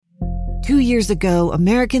2 years ago,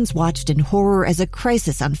 Americans watched in horror as a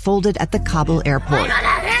crisis unfolded at the Kabul airport.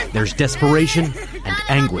 There's desperation and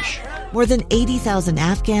anguish. More than 80,000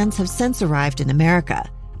 Afghans have since arrived in America,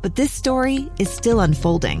 but this story is still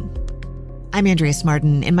unfolding. I'm Andrea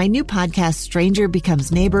Martin. In my new podcast, Stranger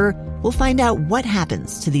Becomes Neighbor, we'll find out what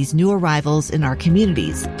happens to these new arrivals in our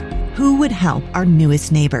communities. Who would help our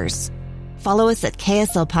newest neighbors? Follow us at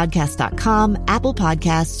kslpodcast.com, Apple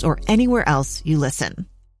Podcasts, or anywhere else you listen.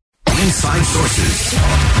 Inside Sources.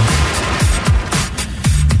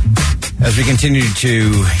 As we continue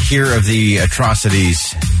to hear of the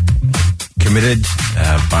atrocities committed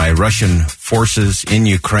by Russian forces in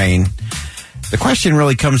Ukraine, the question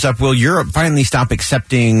really comes up, will Europe finally stop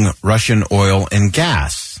accepting Russian oil and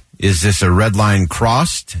gas? Is this a red line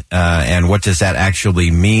crossed? And what does that actually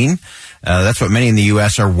mean? That's what many in the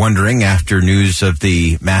U.S. are wondering after news of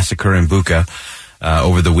the massacre in Bucha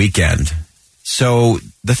over the weekend. So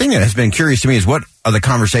the thing that has been curious to me is what are the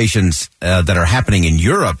conversations that are happening in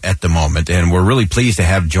Europe at the moment? And we're really pleased to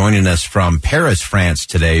have joining us from Paris, France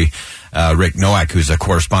today, Rick Nowak, who's a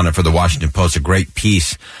correspondent for the Washington Post, a great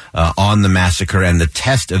piece on the massacre and the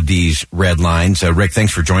test of these red lines. Rick,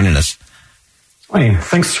 thanks for joining us. Hi,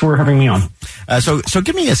 thanks for having me on. So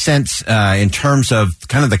give me a sense in terms of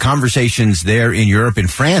kind of the conversations there in Europe, in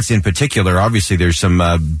France in particular. Obviously, there's some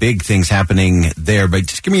big things happening there, but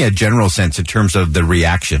just give me a general sense in terms of the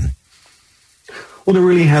reaction. Well, there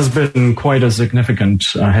really has been quite a significant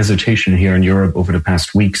hesitation here in Europe over the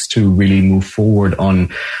past weeks to really move forward on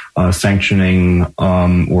sanctioning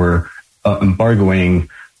or embargoing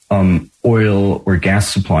oil or gas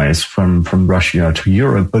supplies from Russia to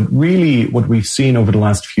Europe. But really what we've seen over the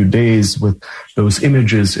last few days with those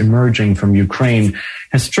images emerging from Ukraine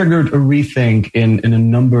has triggered a rethink in a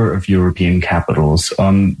number of European capitals.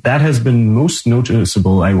 That has been most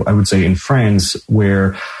noticeable, I would say, in France,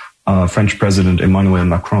 where French President Emmanuel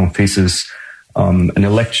Macron faces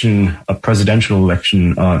a presidential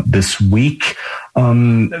election this week.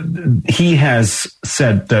 He has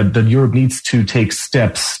said that Europe needs to take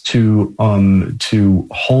steps to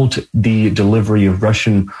halt the delivery of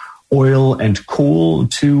Russian oil and coal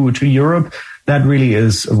to Europe. That really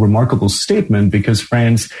is a remarkable statement because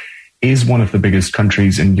France is one of the biggest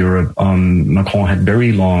countries in Europe. Macron had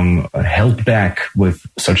very long held back with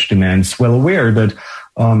such demands, well aware that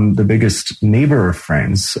the biggest neighbor of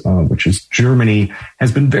France, which is Germany,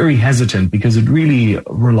 has been very hesitant because it really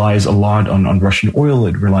relies a lot on Russian oil.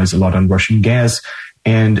 It relies a lot on Russian gas.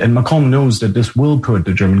 And Macron knows that this will put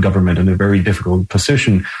the German government in a very difficult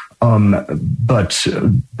position. But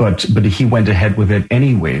he went ahead with it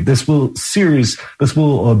anyway. This will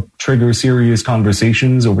trigger serious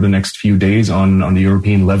conversations over the next few days on the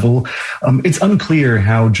European level. It's unclear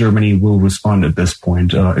how Germany will respond at this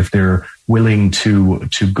point, if they're willing to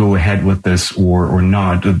go ahead with this or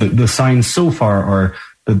not. The signs so far are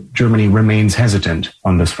that Germany remains hesitant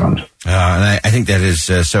on this front. And I think that is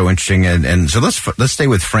so interesting. And so let's stay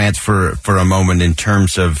with France for a moment in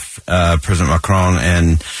terms of President Macron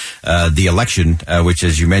and the election, which,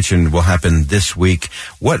 as you mentioned, will happen this week.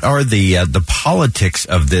 What are the politics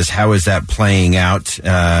of this? How is that playing out?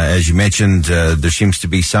 As you mentioned, there seems to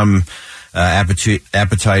be some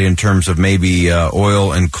appetite in terms of maybe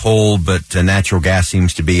oil and coal, but natural gas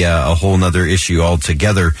seems to be a whole nother issue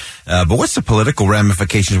altogether. But what's the political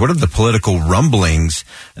ramifications? What are the political rumblings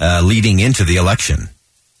leading into the election?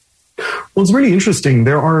 Well, it's really interesting.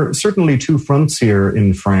 There are certainly two fronts here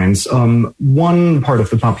in France. One part of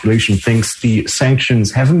the population thinks the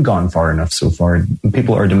sanctions haven't gone far enough so far.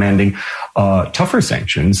 People are demanding tougher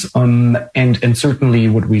sanctions. And certainly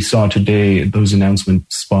what we saw today, those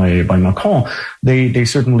announcements by Macron, they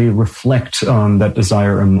certainly reflect that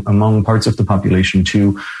desire among parts of the population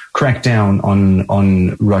to crack down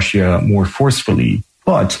on Russia more forcefully.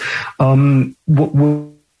 But what we'll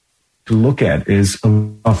look at is a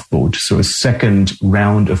rough vote, so a second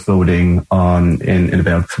round of voting in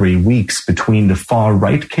about 3 weeks between the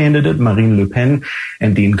far-right candidate, Marine Le Pen,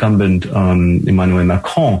 and the incumbent, Emmanuel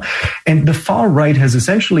Macron. And the far-right has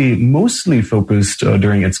essentially mostly focused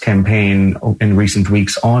during its campaign in recent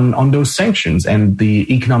weeks on those sanctions and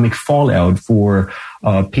the economic fallout for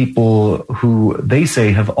people who they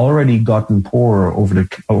say have already gotten poorer over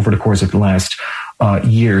the course of the last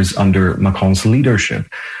years under Macron's leadership.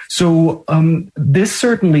 So this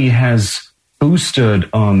certainly has boosted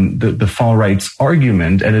the far-right's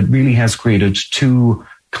argument, and it really has created two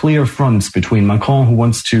clear fronts between Macron, who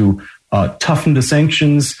wants to toughen the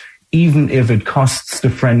sanctions, even if it costs the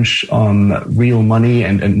French real money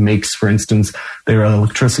and makes, for instance, their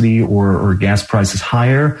electricity or gas prices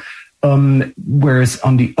higher. Whereas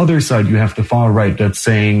on the other side, you have the far right that's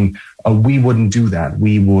saying we wouldn't do that.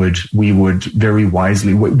 We would very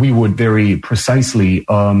wisely, we would very precisely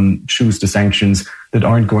choose the sanctions that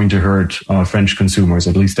aren't going to hurt French consumers.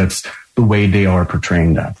 At least that's the way they are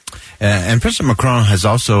portraying that. And President Macron has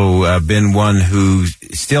also been one who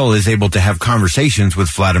still is able to have conversations with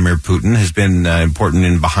Vladimir Putin, has been important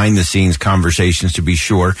in behind-the-scenes conversations, to be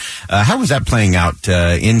sure. How was that playing out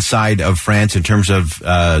inside of France in terms of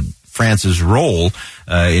France's role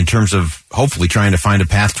in terms of hopefully trying to find a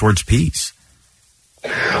path towards peace?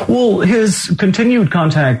 Well, his continued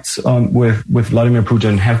contacts with Vladimir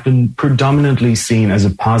Putin have been predominantly seen as a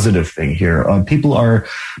positive thing here. People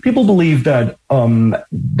believe that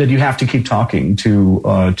that you have to keep talking to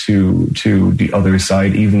the other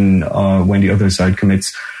side, even when the other side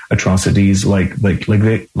commits atrocities like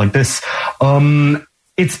this.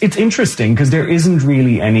 It's interesting because there isn't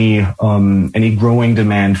really any growing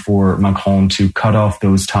demand for Macron to cut off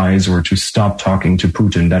those ties or to stop talking to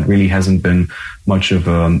Putin. That really hasn't been much of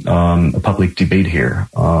a public debate here,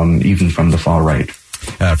 even from the far right.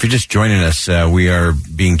 If you're just joining us, we are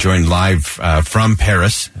being joined live from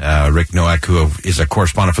Paris. Rick Nowak, who is a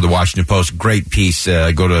correspondent for the Washington Post. Great piece.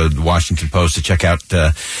 Go to the Washington Post to check out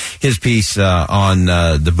his piece on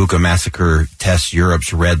the Bucha massacre tests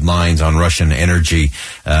Europe's red lines on Russian energy.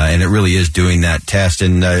 And it really is doing that test.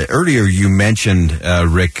 And earlier you mentioned,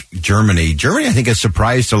 Rick, Germany. Germany, I think, has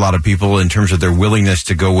surprised a lot of people in terms of their willingness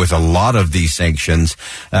to go with a lot of these sanctions.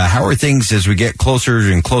 How are things as we get closer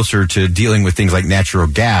and closer to dealing with things like natural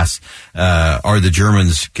gas? Are the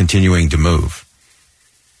Germans continuing to move?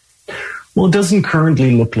 Well, it doesn't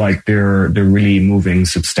currently look like they're really moving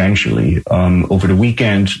substantially. Over the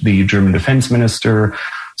weekend, the German defense minister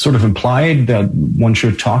sort of implied that one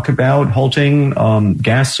should talk about halting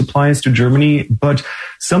gas supplies to Germany. But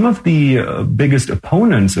some of the biggest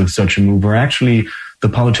opponents of such a move are actually the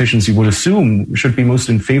politicians you would assume should be most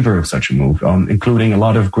in favor of such a move, including a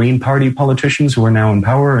lot of Green Party politicians who are now in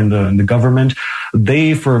power in the government.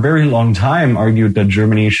 They, for a very long time, argued that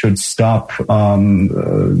Germany should stop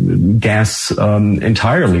gas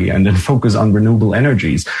entirely and then focus on renewable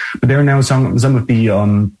energies. But there are now some of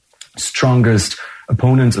the strongest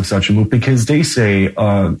opponents of such a move because they say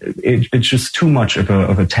it's just too much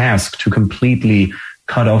of a task to completely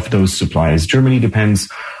cut off those supplies. Germany depends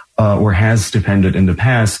or has depended in the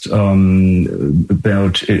past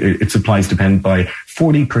about its supplies depend by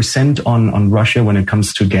 40% on Russia when it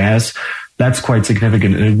comes to gas. That's quite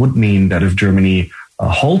significant. And it would mean that if Germany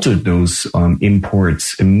halted those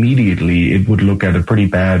imports immediately, it would look at a pretty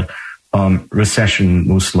bad recession,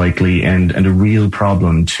 most likely, and a real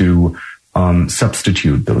problem to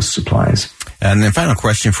substitute those supplies. And then final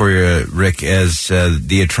question for you, Rick, as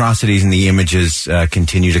the atrocities and the images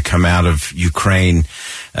continue to come out of Ukraine,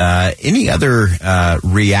 any other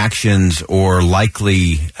reactions or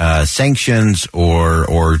likely sanctions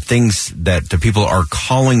or things that the people are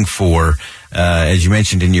calling for, as you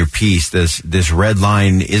mentioned in your piece, this red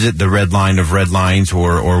line? Is it the red line of red lines,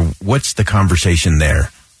 or what's the conversation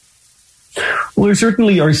there? Well, there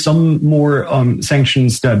certainly are some more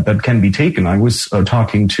sanctions that can be taken. I was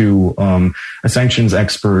talking to a sanctions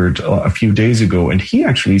expert a few days ago, and he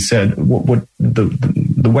actually said what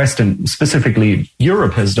the West and specifically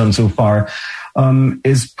Europe has done so far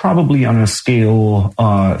is probably on a scale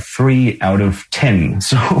 3 out of 10.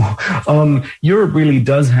 So Europe really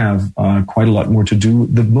does have quite a lot more to do.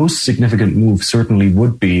 The most significant move certainly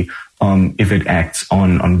would be if it acts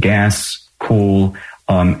on gas, coal,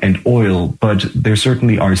 and oil, but there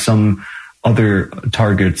certainly are some other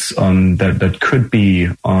targets that could be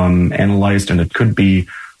analyzed, and that could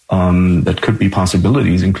be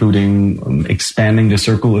possibilities, including expanding the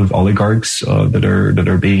circle of oligarchs that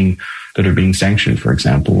are being sanctioned, for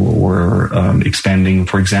example, or expanding,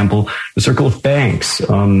 for example, the circle of banks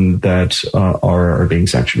that are being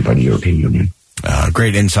sanctioned by the European Union.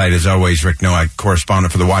 Great insight as always, Rick Nowak,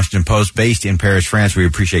 correspondent for the Washington Post, based in Paris, France. We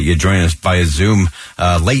appreciate you joining us via Zoom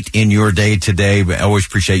late in your day today. We always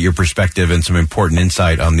appreciate your perspective and some important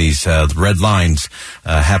insight on these red lines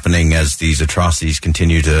happening as these atrocities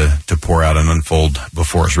continue to pour out and unfold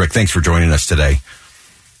before us. Rick, thanks for joining us today.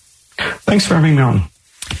 Thanks for having me on.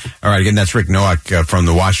 All right, again, that's Rick Nowak from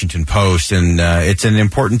the Washington Post, and it's an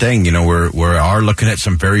important thing. You know, we are looking at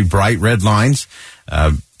some very bright red lines.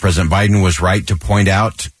 President Biden was right to point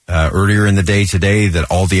out earlier in the day today that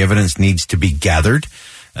all the evidence needs to be gathered.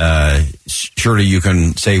 Surely you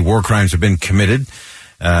can say war crimes have been committed,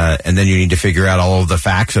 and then you need to figure out all of the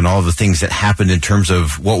facts and all of the things that happened in terms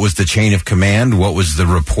of what was the chain of command, what was the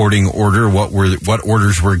reporting order, what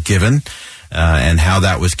orders were given, and how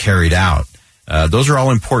that was carried out. Those are all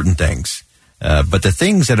important things. But the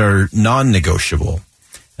things that are non-negotiable,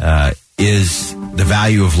 is the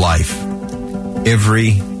value of life.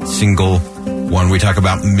 Every single one. We talk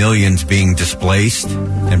about millions being displaced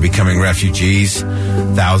and becoming refugees.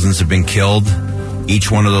 Thousands have been killed. Each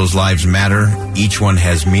one of those lives matter. Each one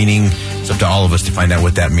has meaning. It's up to all of us to find out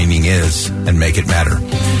what that meaning is and make it matter.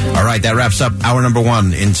 All right, that wraps up hour number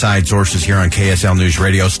 1, Inside Sources here on KSL News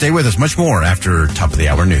Radio. Stay with us. Much more after top of the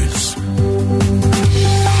hour news.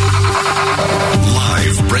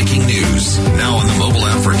 Live breaking news. Now on the mobile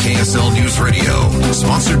app for KSL News Radio.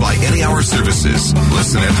 Sponsored by Any Hour Services.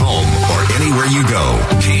 Listen at home or anywhere you go.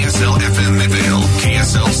 KSL FM Midvale.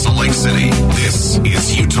 KSL Salt Lake City. This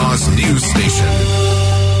is Utah's news station.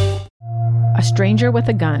 A stranger with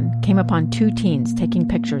a gun came upon 2 teens taking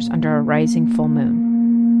pictures under a rising full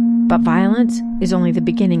moon. But violence is only the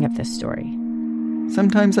beginning of this story.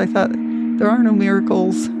 Sometimes I thought, there are no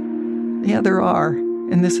miracles. Yeah, there are.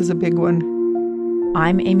 And this is a big one.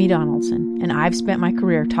 I'm Amy Donaldson, and I've spent my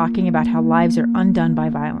career talking about how lives are undone by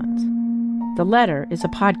violence. The Letter is a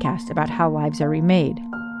podcast about how lives are remade.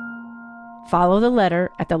 Follow The Letter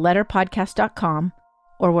at theletterpodcast.com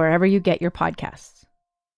or wherever you get your podcasts.